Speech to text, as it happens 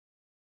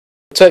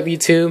What's up,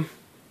 YouTube?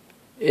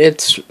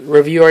 It's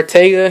Review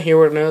Ortega here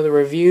with another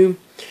review.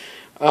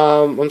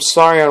 I'm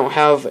sorry I don't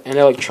have an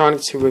electronic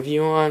to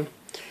review on.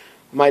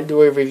 I might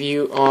do a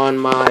review on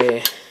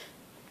my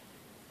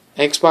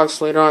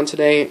Xbox later on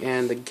today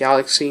and the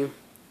Galaxy,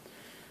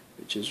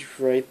 which is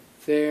right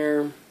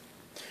there.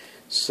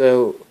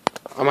 So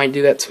I might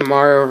do that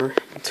tomorrow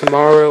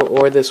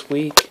or this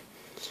week.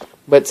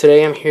 But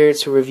today I'm here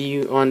to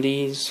review on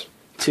these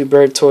two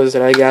bird toys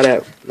that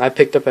I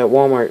picked up at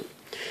Walmart.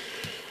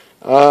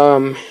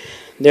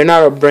 They're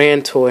not a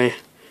brand toy,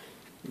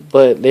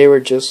 but they were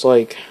just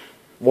like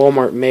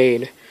Walmart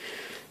made.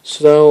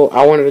 So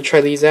I wanted to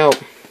try these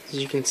out. As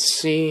you can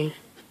see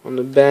on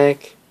the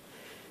back,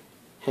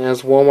 it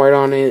has Walmart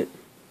on it.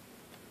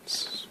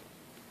 It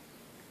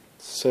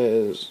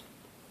says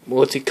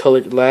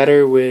multicolored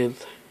ladder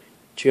with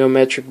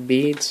geometric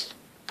beads.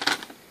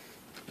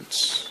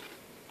 It's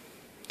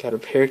got a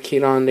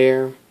parakeet on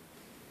there.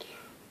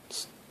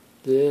 It's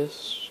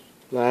this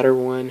ladder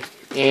one,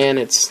 and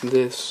it's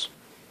this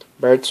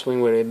bird swing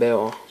with a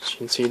bell. As you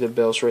can see, the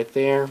bell's right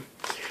there.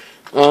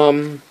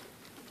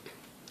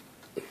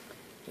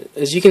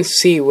 As you can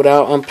see,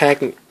 without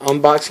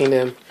unboxing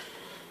them,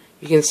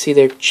 you can see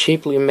they're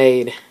cheaply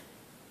made.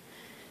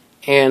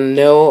 And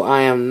no,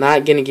 I am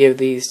not going to give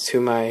these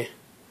to my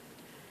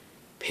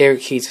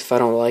parakeets if I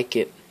don't like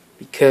it,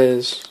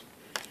 because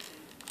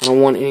I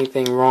don't want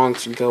anything wrong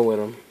to go with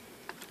them.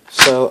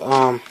 So,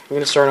 I'm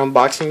going to start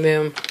unboxing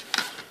them.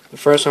 The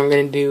first one I'm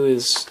going to do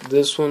is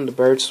this one, the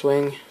bird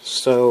swing.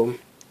 So,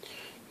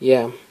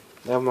 yeah,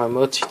 I have my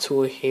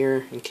multi-tool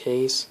here in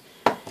case,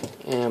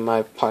 and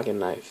my pocket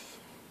knife.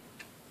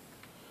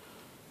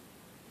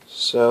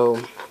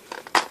 So,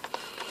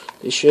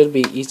 they should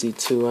be easy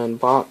to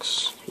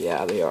unbox.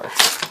 Yeah, they are.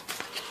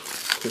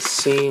 You can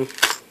see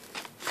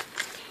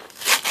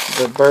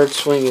the bird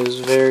swing is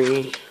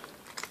very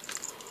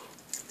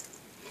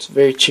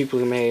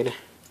cheaply made.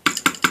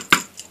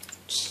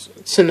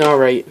 It's an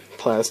alright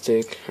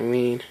plastic. I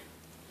mean,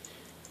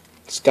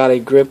 it's got a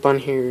grip on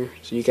here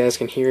so you guys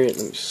can hear it.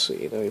 Let me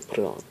see. Let me put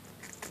it on.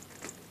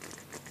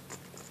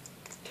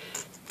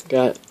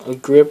 Got a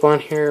grip on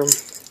here.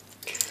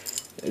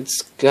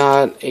 It's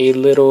got a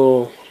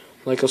little,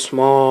 like a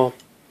small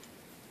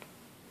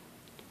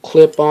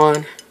clip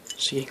on,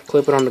 so you can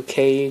clip it on the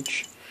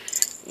cage,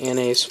 and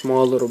a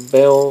small little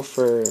bell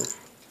for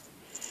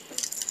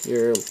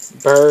your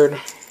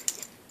bird,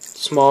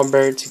 small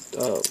bird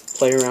to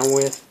play around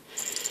with.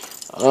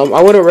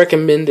 I wouldn't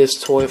recommend this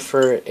toy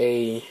for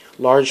a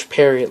large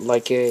parrot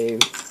like a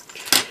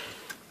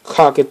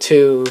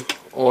cockatoo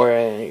or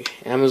a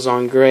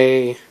Amazon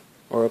Gray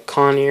or a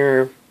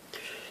conure,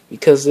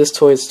 because this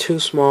toy is too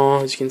small.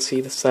 As you can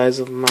see, the size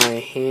of my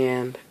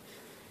hand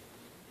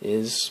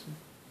is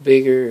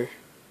bigger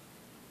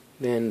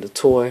than the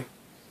toy.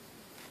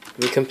 Let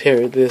me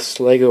compare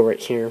this Lego right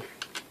here.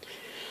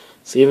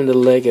 So even the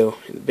Lego,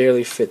 it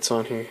barely fits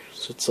on here.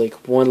 So it's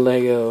like one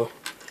Lego,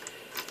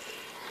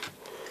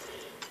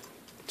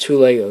 two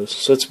Legos.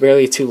 So it's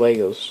barely two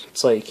Legos.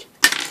 It's like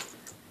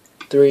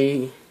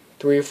 3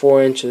 or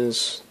 4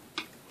 inches.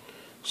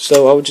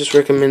 So I would just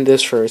recommend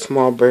this for a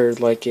small bird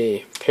like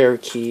a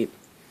parakeet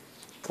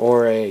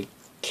or a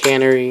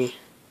canary.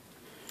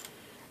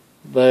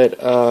 But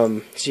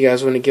if you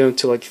guys want to give them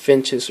to like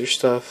finches or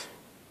stuff,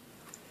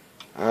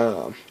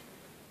 I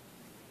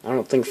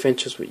don't think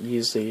finches would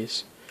use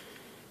these,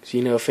 because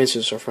you know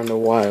finches are from the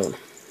wild.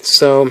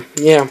 So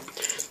yeah,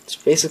 it's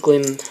basically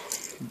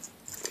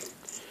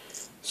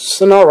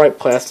it's an alright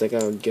plastic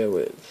I would go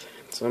with.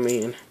 I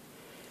mean,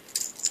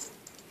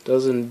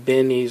 doesn't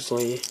bend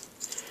easily.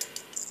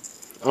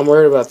 I'm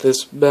worried about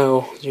this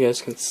bell. As you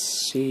guys can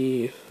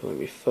see, let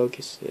me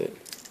focus it.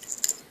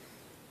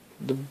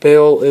 The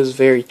bell is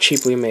very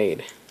cheaply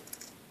made.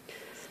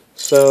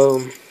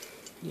 So,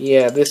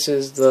 yeah, this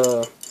is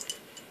the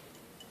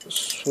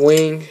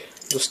swing,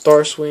 the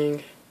star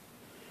swing.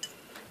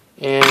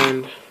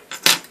 And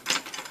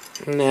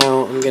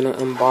now I'm going to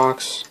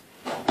unbox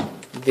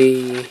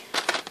the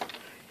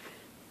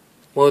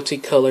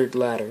multicolored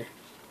ladder.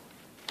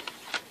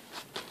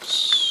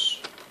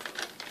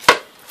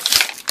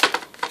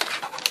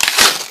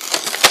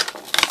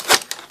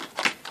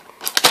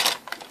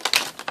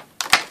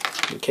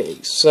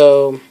 Okay,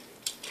 so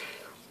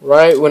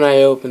right when I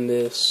open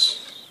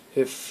this,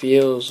 it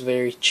feels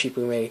very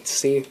cheaply made.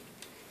 See,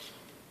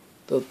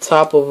 the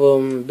top of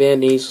them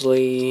bend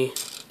easily.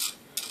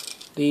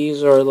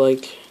 These are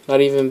like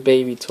not even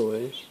baby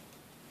toys.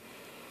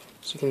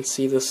 So you can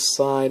see the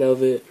side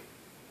of it.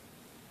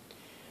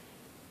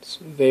 It's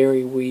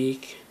very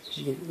weak.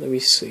 Let me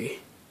see.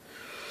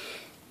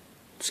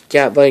 It's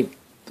got like,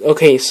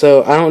 okay,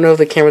 so I don't know if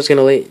the camera's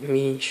gonna let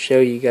me show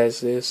you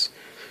guys this,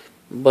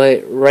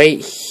 but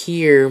right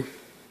here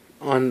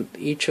on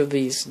each of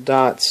these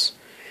dots,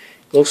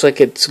 it looks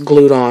like it's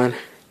glued on.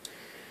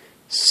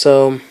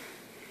 So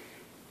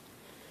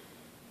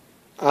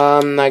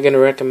I'm not going to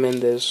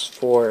recommend this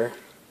for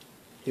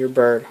your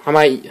bird. I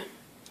might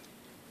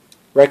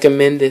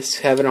recommend this,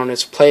 have it on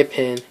its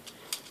playpen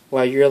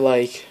while you're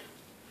like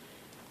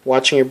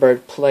watching your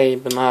bird play,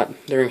 but not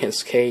during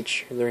his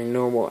cage or during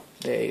normal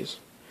days,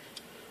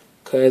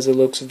 because it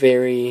looks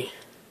very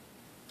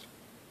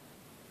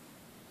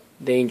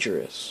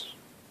dangerous.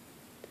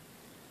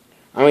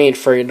 I mean,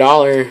 for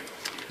 $1,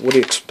 what do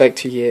you expect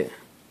to get?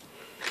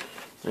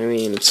 I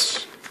mean,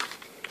 it's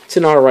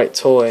an alright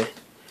toy,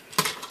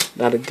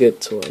 not a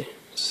good toy.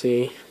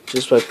 See,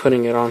 just by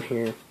putting it on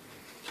here,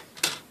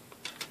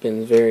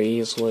 bends very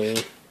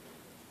easily.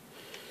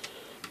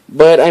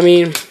 But I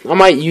mean, I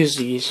might use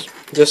these,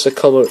 just a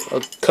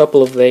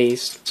couple of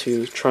days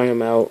to try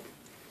them out.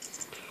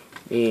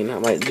 I mean, I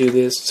might do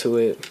this to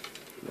it.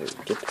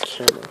 Get the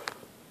camera.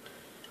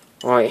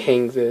 I might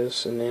hang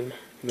this and then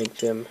make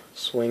them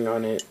swing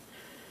on it.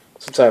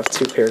 Since I have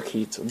two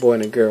parakeets, a boy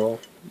and a girl,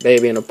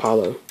 Baby and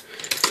Apollo.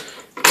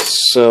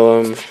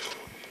 So,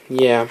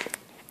 yeah.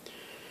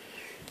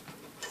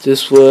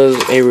 This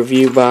was a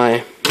review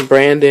by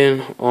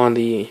Brandon on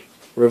the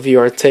Review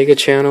Ortega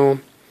channel.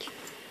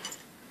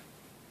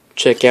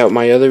 Check out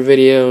my other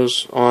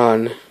videos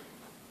on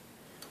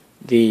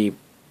the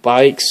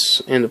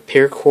bikes and the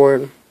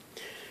paracord.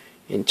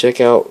 And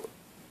check out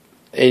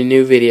a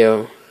new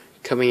video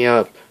coming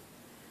up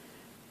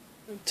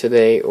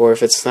today, or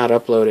if it's not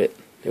uploaded,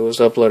 it was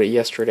uploaded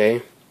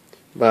yesterday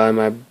by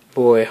my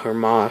boy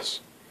Hermas.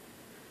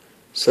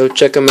 So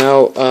check them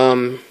out.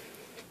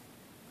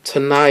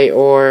 Tonight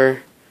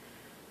or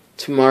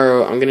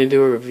tomorrow I'm gonna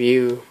do a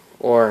review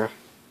or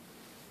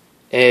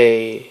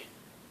an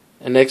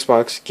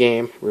Xbox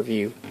game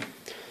review.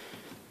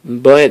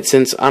 But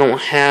since I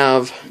don't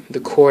have the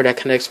cord that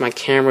connects my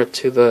camera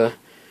to the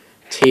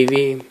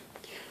TV,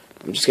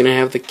 I'm just gonna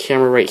have the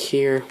camera right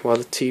here while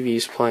the TV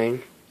is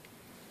playing.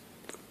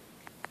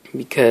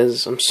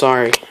 Because I'm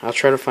sorry, I'll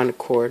try to find a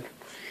cord.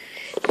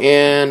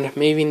 And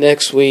maybe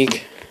next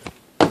week,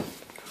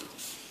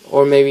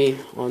 or maybe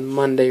on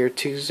Monday or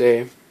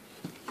Tuesday,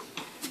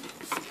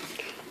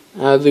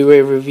 I'll do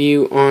a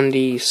review on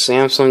the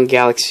Samsung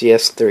Galaxy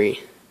S3.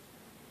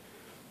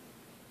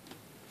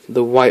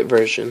 The white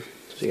version,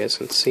 so you guys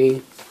can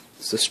see.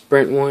 It's the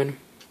Sprint one.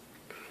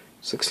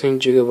 16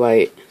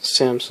 GB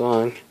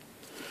Samsung.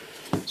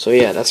 So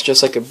yeah, that's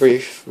just like a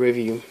brief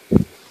review.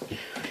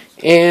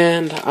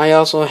 And I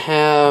also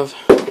have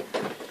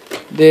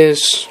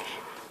this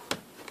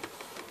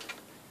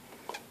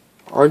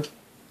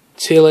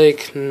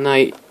Arctic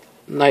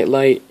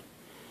Nightlight.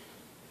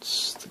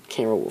 The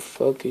camera will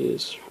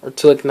focus.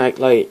 Arctic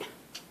Nightlight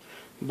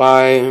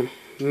by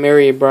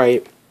Mary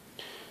Bright,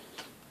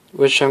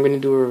 which I'm going to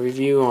do a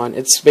review on.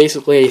 It's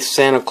basically a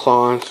Santa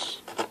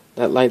Claus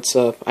that lights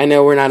up. I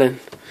know we're not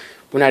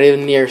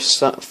even near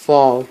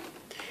fall.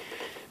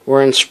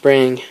 We're in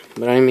spring,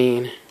 but I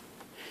mean,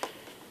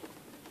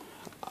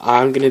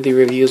 I'm going to do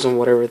reviews on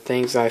whatever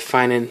things I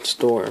find in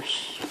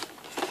stores.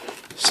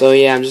 So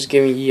yeah, I'm just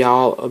giving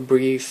y'all a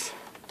brief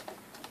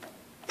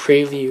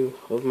preview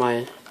of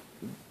my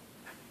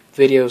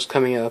videos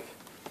coming up.